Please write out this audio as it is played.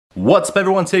What's up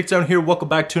everyone, Takedown here. Welcome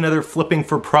back to another Flipping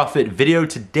for Profit video.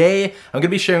 Today, I'm going to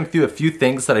be sharing with you a few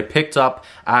things that I picked up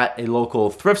at a local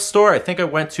thrift store. I think I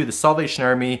went to the Salvation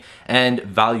Army and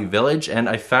Value Village and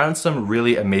I found some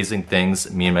really amazing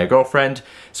things, me and my girlfriend.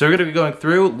 So we're going to be going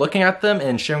through, looking at them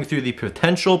and sharing with you the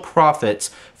potential profits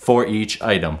for each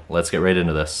item. Let's get right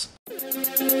into this.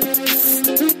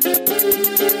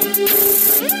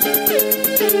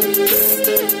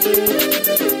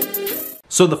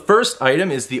 So the first item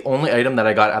is the only item that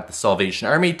I got at the Salvation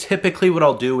Army. Typically what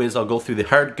I'll do is I'll go through the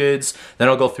hard goods, then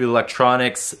I'll go through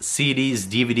electronics, CDs,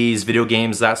 DVDs, video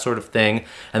games, that sort of thing,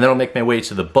 and then I'll make my way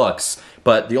to the books.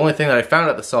 But the only thing that I found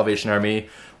at the Salvation Army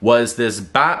was this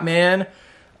Batman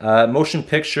motion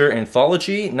picture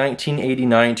anthology,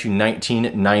 1989 to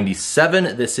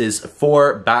 1997. This is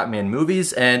 4 Batman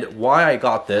movies, and why I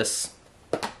got this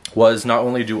was not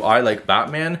only do I like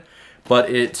Batman, but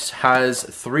it has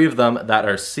 3 of them that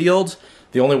are sealed.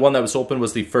 The only one that was open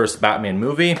was the first Batman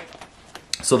movie.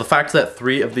 So the fact that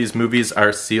 3 of these movies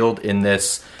are sealed in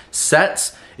this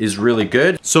set is really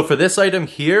good. So for this item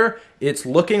here, it's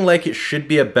looking like it should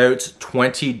be about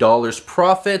 $20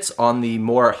 profit on the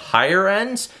more higher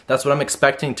end. That's what I'm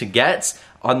expecting to get.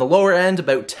 On the lower end,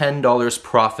 about $10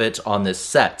 profit on this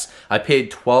set. I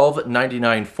paid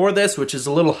 $12.99 for this, which is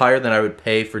a little higher than I would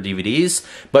pay for DVDs,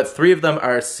 but 3 of them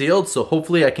are sealed, so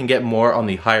hopefully I can get more on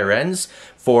the higher ends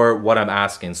for what I'm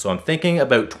asking. So I'm thinking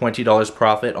about $20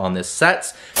 profit on this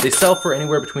set. They sell for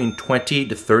anywhere between $20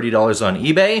 to $30 on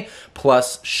eBay,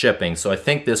 plus shipping. So I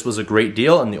think this was a great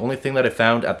deal, and the only thing that I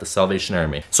found at the Salvation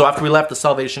Army. So after we left the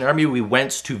Salvation Army, we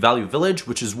went to Value Village,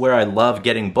 which is where I love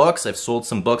getting books. I've sold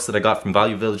some books that I got from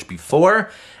Value Village before,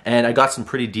 and I got some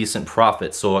pretty decent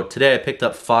profit. So today I picked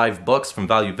up 5 books from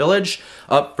Value Village.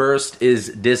 Up first is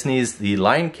Disney's The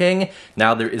Lion King.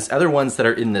 Now there is other ones that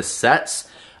are in this set.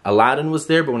 Aladdin was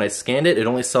there, but when I scanned it, it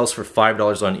only sells for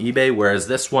 $5 on eBay, whereas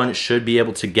this one should be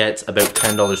able to get about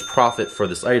 $10 profit for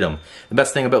this item. The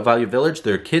best thing about Value Village,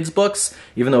 they're kids books.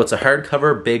 Even though it's a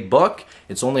hardcover big book,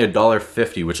 it's only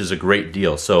 $1.50, which is a great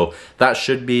deal. So that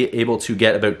should be able to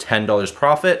get about $10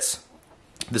 profits.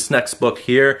 This next book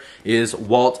here is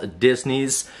Walt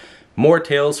Disney's More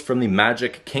Tales from the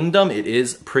Magic Kingdom. It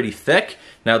is pretty thick.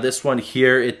 Now this one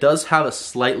here, it does have a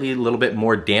slightly little bit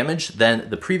more damage than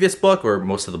the previous book, or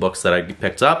most of the books that I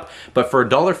picked up. But for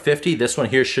 $1.50, this one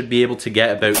here should be able to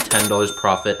get about $10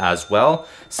 profit as well,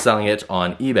 selling it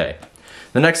on eBay.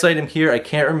 The next item here, I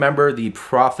can't remember the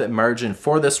profit margin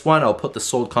for this one. I'll put the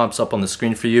sold comps up on the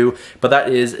screen for you, but that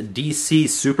is DC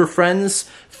Super Friends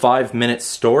 5-Minute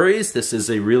Stories. This is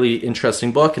a really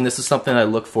interesting book, and this is something I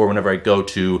look for whenever I go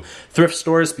to thrift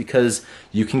stores because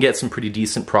you can get some pretty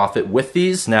decent profit with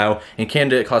these. Now, in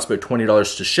Canada, it costs about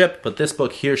 $20 to ship, but this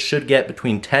book here should get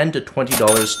between $10 to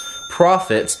 $20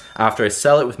 profits after I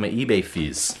sell it with my eBay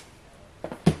fees.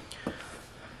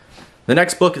 The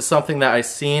next book is something that I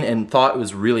seen and thought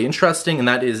was really interesting, and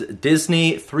that is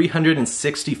Disney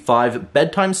 365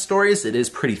 Bedtime Stories. It is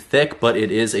pretty thick, but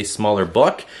it is a smaller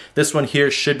book. This one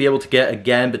here should be able to get,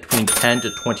 again, between $10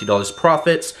 to $20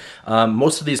 profits.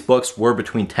 Most of these books were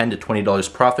between $10 to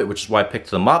 $20 profit, which is why I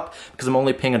picked them up, because I'm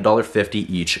only paying $1.50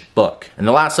 each book. And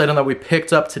the last item that we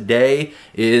picked up today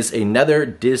is another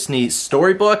Disney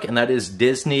storybook, and that is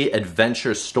Disney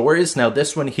Adventure Stories. Now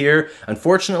this one here,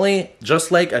 unfortunately,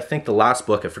 just like I think the last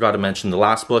book, I forgot to mention the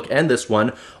last book and this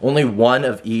one, only one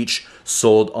of each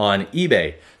sold on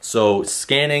eBay. So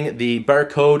scanning the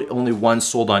barcode, only one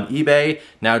sold on eBay.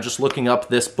 Now just looking up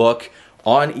this book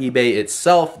on eBay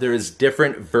itself, there is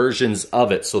different versions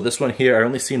of it. So this one here, I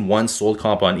only seen one sold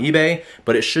comp on eBay,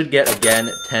 but it should get, again,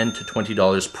 $10 to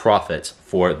 $20 profit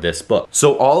for this book.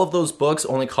 So all of those books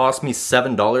only cost me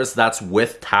 $7. That's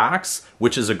with tax,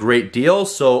 which is a great deal.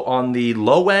 So on the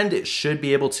low end, it should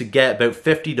be able to get about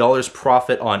 $50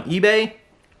 profit on eBay.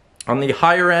 On the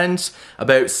higher end,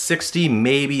 about $60,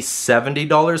 maybe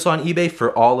 $70 on eBay for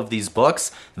all of these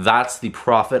books. That's the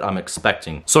profit I'm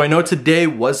expecting. So I know today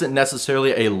wasn't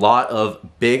necessarily a lot of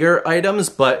bigger items,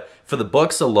 but for the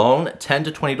books alone, $10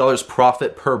 to $20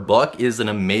 profit per book is an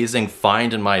amazing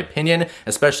find in my opinion,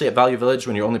 especially at Value Village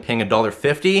when you're only paying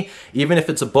 $1.50. Even if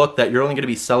it's a book that you're only going to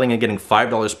be selling and getting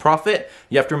 $5 profit,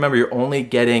 you have to remember you're only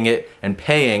getting it and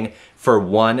paying for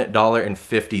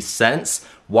 $1.50.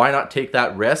 Why not take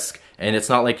that risk and it's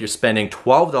not like you're spending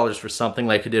 $12 for something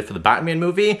like I did for the Batman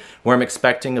movie, where I'm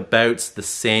expecting about the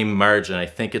same margin. I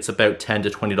think it's about $10 to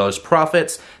 $20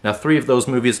 profits. Now 3 of those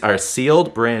movies are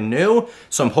sealed, brand new,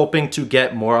 so I'm hoping to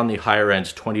get more on the higher end,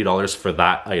 $20 for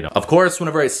that item. Of course,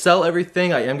 whenever I sell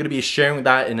everything, I am going to be sharing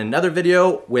that in another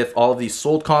video with all of these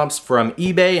sold comps from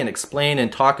eBay and explain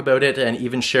and talk about it and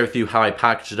even share with you how I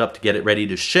package it up to get it ready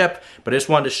to ship. But I just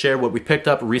wanted to share what we picked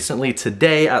up recently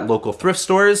today at local thrift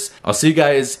stores. I'll see you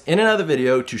guys in another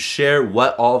video to share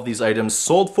what all of these items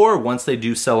sold for once they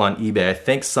do sell on eBay. I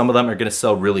think some of them are going to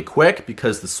sell really quick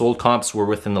because the sold comps were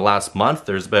within the last month.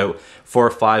 There's about 4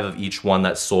 or 5 of each one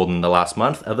that sold in the last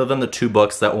month, other than the 2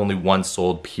 books that only one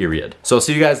sold, period. So I'll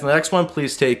see you guys in the next one.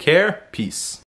 Please take care. Peace.